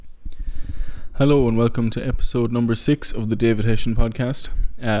Hello and welcome to episode number 6 of the David Hessian podcast.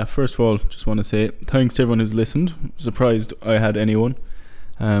 First of all, just want to say thanks to everyone who's listened. I'm surprised I had anyone.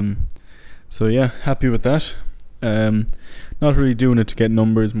 So yeah, happy with that. Not really doing it to get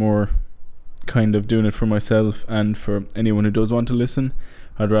numbers, more kind of doing it for myself and for anyone who does want to listen.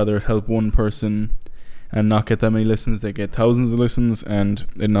 I'd rather help one person and not get that many listens. They get thousands of listens and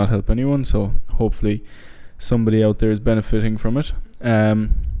it not help anyone. So hopefully somebody out there is benefiting from it.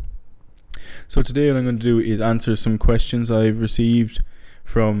 So today what I'm going to do is answer some questions I've received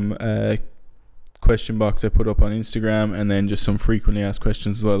from a question box I put up on Instagram, and then just some frequently asked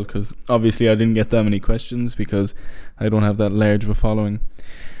questions as well, because obviously I didn't get that many questions because I don't have that large of a following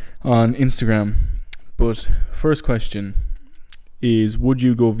on Instagram. But first question is, would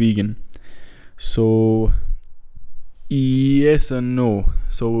you go vegan? So yes and no.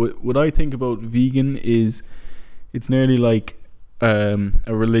 So what I think about vegan is it's nearly like a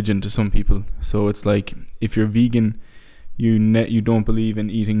religion to some people. So it's like, if you're vegan, you don't believe in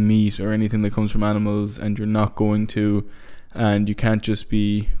eating meat or anything that comes from animals, and you're not going to, and you can't just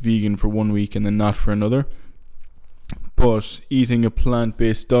be vegan for 1 week and then not for another. But eating a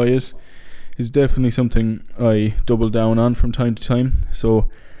plant-based diet is definitely something I double down on from time to time. So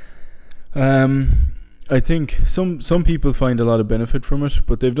I think some people find a lot of benefit from it,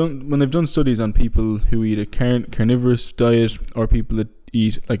 but when they've done studies on people who eat a carnivorous diet, or people that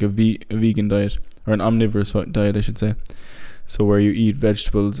eat like a vegan diet, or an omnivorous diet I should say, so where you eat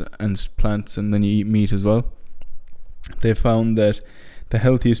vegetables and plants and then you eat meat as well, they found that the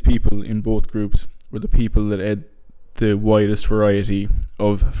healthiest people in both groups were the people that ate the widest variety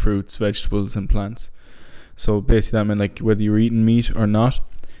of fruits, vegetables and plants. So basically that meant, like, whether you were eating meat or not,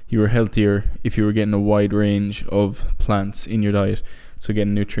 you were healthier if you were getting a wide range of plants in your diet. So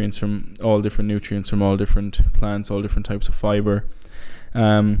getting nutrients from all different plants, all different types of fiber.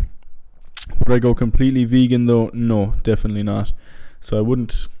 Would I go completely vegan though? No, definitely not. So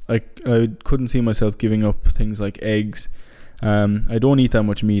I couldn't see myself giving up things like eggs. I don't eat that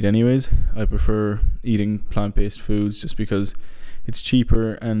much meat anyways. I prefer eating plant-based foods just because it's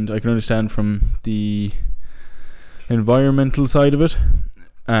cheaper, and I can understand from the environmental side of it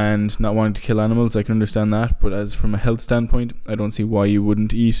and not wanting to kill animals, I can understand that. But as from a health standpoint, I don't see why you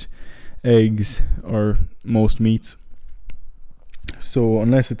wouldn't eat eggs or most meats. So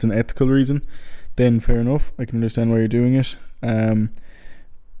unless it's an ethical reason, then fair enough, I can understand why you're doing it.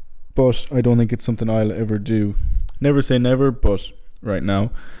 But I don't think it's something I'll ever do. Never say never, but right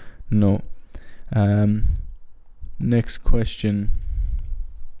now, no. Next question.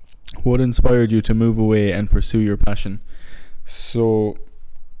 What inspired you to move away and pursue your passion? So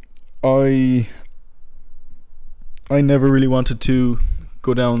I never really wanted to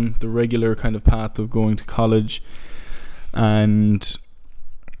go down the regular kind of path of going to college and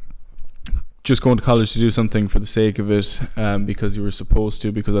just going to college to do something for the sake of it, because you were supposed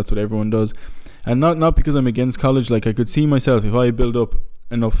to, because that's what everyone does. And not because I'm against college. Like, I could see myself, if I build up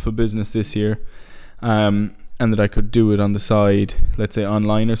enough for business this year, and that I could do it on the side, let's say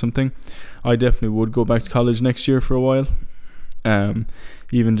online or something, I definitely would go back to college next year for a while.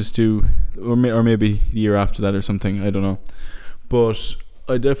 Even just do, or maybe the year after that or something, I don't know. But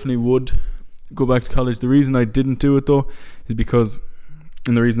I definitely would go back to college. The reason I didn't do it though is because,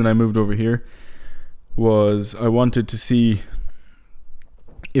 and the reason that I moved over here was, I wanted to see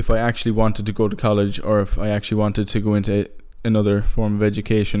if I actually wanted to go to college, or if I actually wanted to go into another form of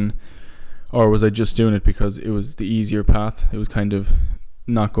education, or was I just doing it because it was the easier path. It was kind of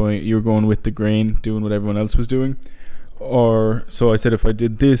you were going with the grain, doing what everyone else was doing. Or so I said, if I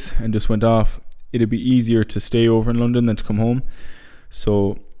did this and just went off, it'd be easier to stay over in London than to come home.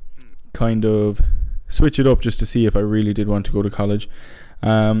 So kind of switch it up just to see if I really did want to go to college.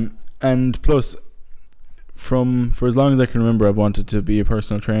 And plus, for as long as I can remember, I've wanted to be a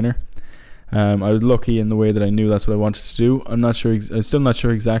personal trainer. I was lucky in the way that I knew that's what I wanted to do. I'm still not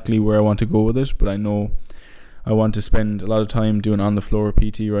sure exactly where I want to go with it, but I know I want to spend a lot of time doing on the floor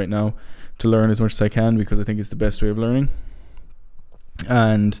PT right now to learn as much as I can, because I think it's the best way of learning.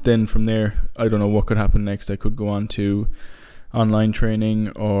 And then from there, I don't know what could happen next. I could go on to online training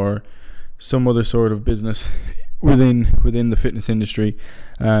or some other sort of business within the fitness industry.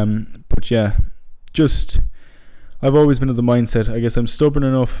 But yeah, I've always been of the mindset, I guess I'm stubborn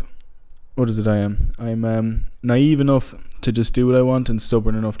enough. What is it I am? I'm naive enough to just do what I want, and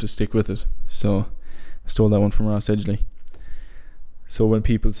stubborn enough to stick with it. So I stole that one from Ross Edgley. So when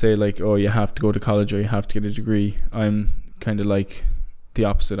people say like, oh, you have to go to college or you have to get a degree, I'm kind of like the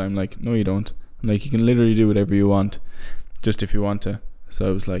opposite. I'm like, no, you don't. I'm like, you can literally do whatever you want, just if you want to. So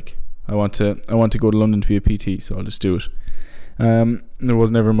I was like, I want to go to London to be a PT, so I'll just do it. There was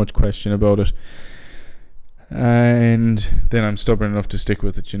never much question about it, and then I'm stubborn enough to stick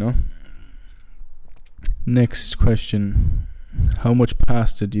with it, Next question: how much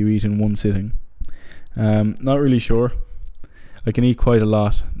pasta do you eat in one sitting? Not really sure. I can eat quite a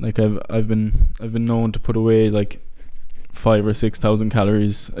lot. Like I've been known to put away like 5,000 or 6,000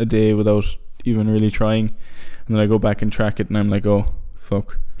 calories a day without even really trying, and then I go back and track it, and I'm like, oh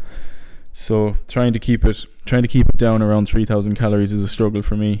fuck. So trying to keep it down around 3,000 calories is a struggle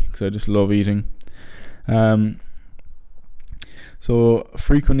for me because I just love eating. So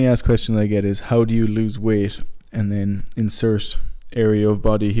frequently asked question I get is, how do you lose weight? And then insert area of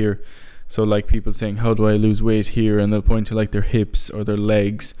body here. So like people saying, how do I lose weight here? And they'll point to like their hips or their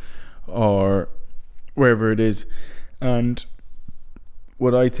legs or wherever it is. And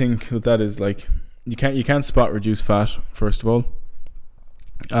what I think with that is, like, you can't spot reduce fat, first of all.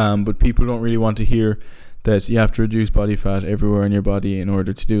 But people don't really want to hear that you have to reduce body fat everywhere in your body in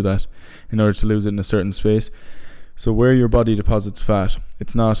order to do that, in order to lose it in a certain space. So where your body deposits fat,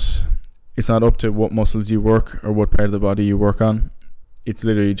 it's not up to what muscles you work or what part of the body you work on. It's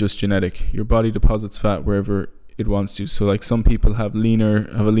literally just genetic. Your body deposits fat wherever it wants to. So like some people have a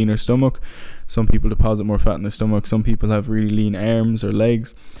leaner stomach, some people deposit more fat in their stomach, some people have really lean arms or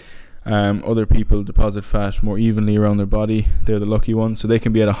legs. Other people deposit fat more evenly around their body. They're the lucky ones, so they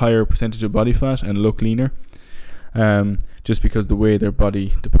can be at a higher percentage of body fat and look leaner, just because the way their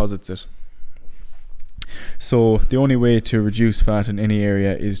body deposits it. So the only way to reduce fat in any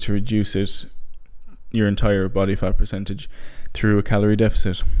area is to reduce it, your entire body fat percentage, through a calorie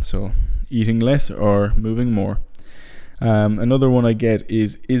deficit. So eating less or moving more. Another one I get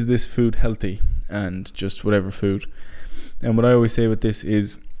is this food healthy? And just whatever food. And what I always say with this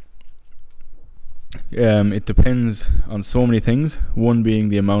is, it depends on so many things. One being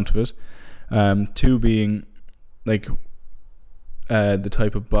the amount of it. Two being like the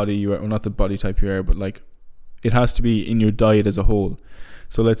type of body you are, well, not the body type you are, but like it has to be in your diet as a whole.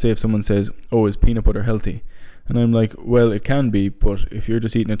 So let's say if someone says, oh, is peanut butter healthy? And I'm like, well, it can be, but if you're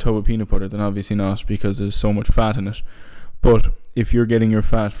just eating a tub of peanut butter, then obviously not, because there's so much fat in it. But if you're getting your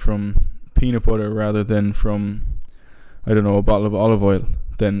fat from peanut butter rather than from, I don't know, a bottle of olive oil,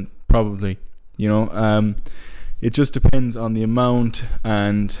 then probably, it just depends on the amount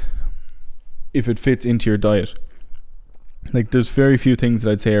and if it fits into your diet. Like there's very few things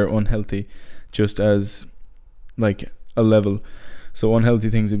that I'd say are unhealthy, just as like a level. So unhealthy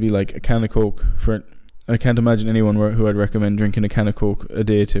things would be like a can of Coke. I can't imagine anyone who I'd recommend drinking a can of Coke a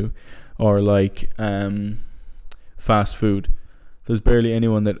day to, or like fast food. There's barely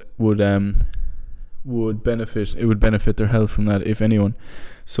anyone that would benefit their health from that, if anyone.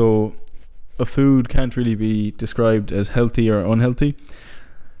 So a food can't really be described as healthy or unhealthy.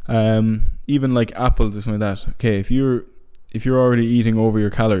 Even like apples or something like that. Okay, if you're already eating over your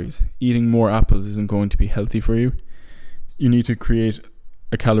calories, eating more apples isn't going to be healthy for you. You need to create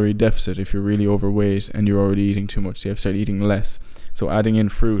a calorie deficit if you're really overweight and you're already eating too much. So you have to start eating less. So adding in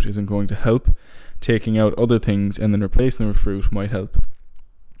fruit isn't going to help. Taking out other things and then replacing them with fruit might help.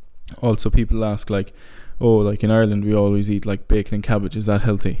 Also, people ask like, oh, like in Ireland we always eat like bacon and cabbage, is that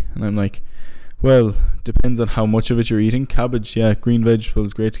healthy? And I'm like, well, depends on how much of it you're eating. Cabbage, yeah, green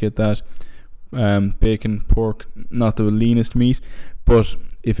vegetables, great to get that. Bacon, pork, not the leanest meat, but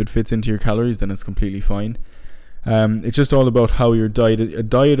if it fits into your calories, then it's completely fine. It's just all about how your a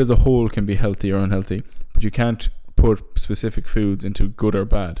diet as a whole can be healthy or unhealthy, but you can't put specific foods into good or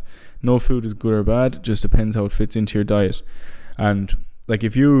bad. No food is good or bad, it just depends how it fits into your diet. And like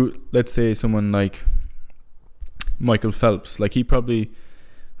if you, let's say someone like Michael Phelps, like he probably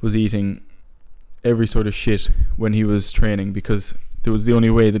was eating every sort of shit when he was training, because there was the only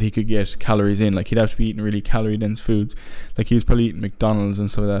way that he could get calories in. Like he'd have to be eating really calorie dense foods. Like he was probably eating McDonald's and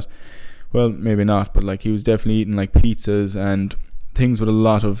stuff like that. Well, maybe not, but like he was definitely eating like pizzas and things with a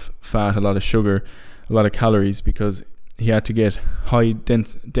lot of fat, a lot of sugar, a lot of calories, because he had to get high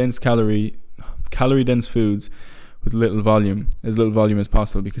dense calorie dense foods with little volume as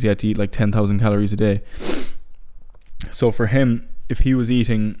possible, because he had to eat like 10,000 calories a day. So for him, if he was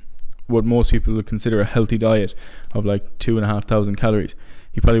eating what most people would consider a healthy diet of like 2,500 calories,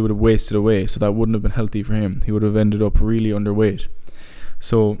 he probably would have wasted away. So that wouldn't have been healthy for him. He would have ended up really underweight.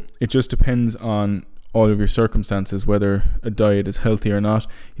 So it just depends on all of your circumstances whether a diet is healthy or not.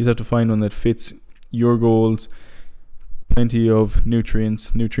 You just have to find one that fits your goals, plenty of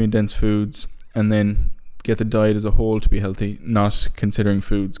nutrient dense foods, and then get the diet as a whole to be healthy, not considering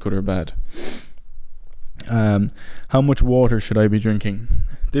foods good or bad. How much water should I be drinking?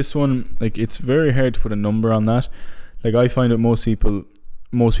 This one, like, it's very hard to put a number on that. Like, I find that most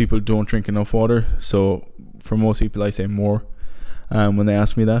people don't drink enough water, so for most people I say more. when they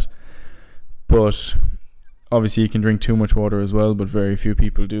ask me that. But obviously you can drink too much water as well, but very few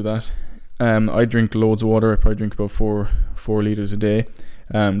people do that. I drink loads of water. I probably drink about 4 litres a day.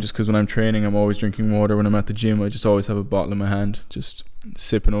 Just because when I'm training, I'm always drinking water. When I'm at the gym, I just always have a bottle in my hand, just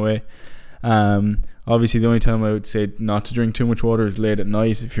sipping away. Obviously the only time I would say not to drink too much water is late at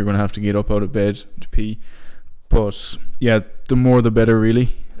night, if you're going to have to get up out of bed to pee. But yeah, the more the better,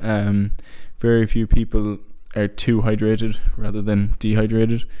 really. Very few people are too hydrated rather than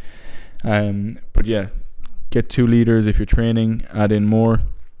dehydrated. But yeah, get 2 litres if you're training, add in more.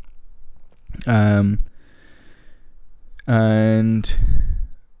 And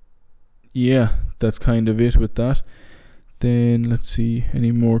yeah, that's kind of it with that. Then let's see,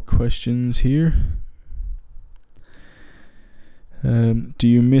 any more questions here? Do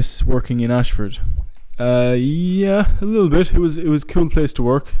you miss working in Ashford? Yeah, a little bit. It was a cool place to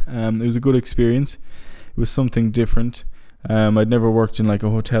work. It was a good experience. It was something different. I'd never worked in like a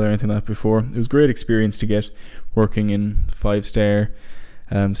hotel or anything like that before. It was a great experience to get working in 5-star,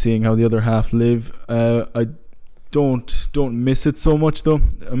 seeing how the other half live. I don't miss it so much though.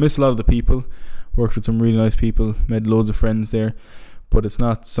 I miss a lot of the people. Worked with some really nice people, made loads of friends there, but it's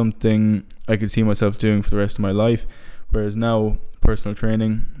not something I could see myself doing for the rest of my life. Whereas now, personal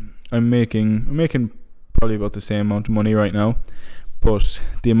training, I'm making probably about the same amount of money right now, but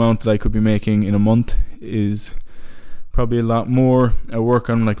the amount that I could be making in a month is probably a lot more. I work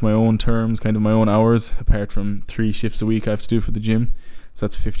on like my own terms, kind of my own hours, apart from 3 shifts a week I have to do for the gym. So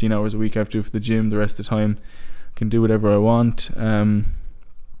that's 15 hours a week I have to do for the gym. The rest of the time I can do whatever I want.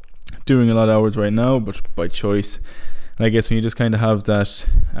 Doing a lot of hours right now, but by choice. And I guess when you just kind of have that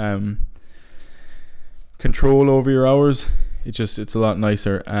control over your hours, it's a lot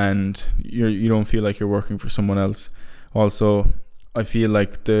nicer, and you don't feel like you're working for someone else. Also, I feel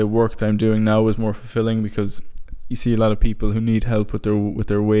like the work that I'm doing now is more fulfilling, because you see a lot of people who need help with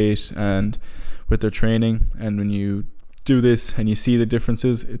their weight and with their training, and when you do this and you see the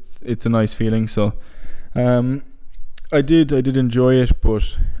differences, it's a nice feeling. So I did enjoy it,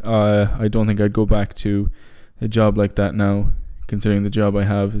 but I don't think I'd go back to a job like that now, considering the job I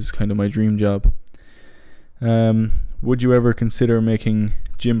have is kind of my dream job. Would you ever consider making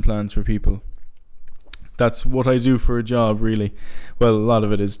gym plans for people? That's what I do for a job, really. Well, a lot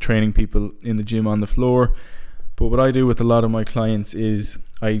of it is training people in the gym on the floor, but what I do with a lot of my clients is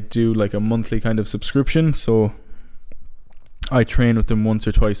I do like a monthly kind of subscription. So I train with them once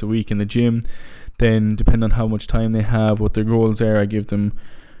or twice a week in the gym. Then, depending on how much time they have, what their goals are, I give them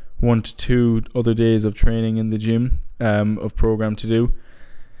 1 to 2 other days of training in the gym, of program to do,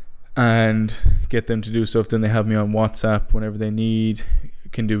 and get them to do stuff. Then they have me on WhatsApp whenever they need.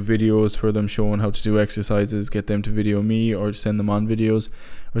 Can do videos for them showing how to do exercises, get them to video me, or send them on videos,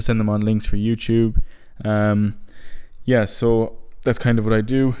 or send them on links for YouTube. Yeah, so that's kind of what I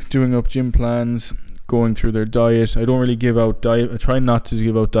do, doing up gym plans, going through their diet. I don't really give out diet. I try not to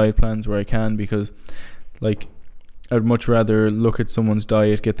give out diet plans where I can, because like I'd much rather look at someone's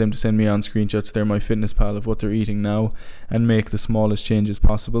diet, get them to send me on screenshots they're MyFitnessPal of what they're eating now, and make the smallest changes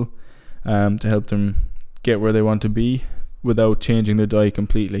possible to help them get where they want to be without changing their diet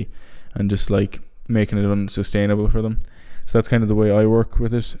completely and just like making it unsustainable for them. So that's kind of the way I work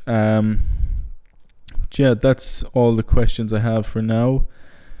with it. Yeah, that's all the questions I have for now.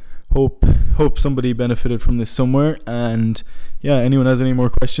 Hope somebody benefited from this somewhere, and yeah, anyone has any more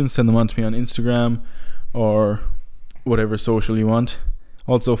questions, send them on to me on Instagram or whatever social you want.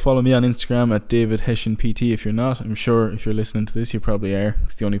 Also follow me on Instagram at David Hessian PT if you're not. I'm sure if you're listening to this you probably are.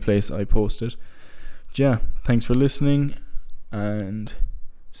 It's the only place I post it. Yeah, thanks for listening, and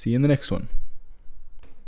see you in the next one.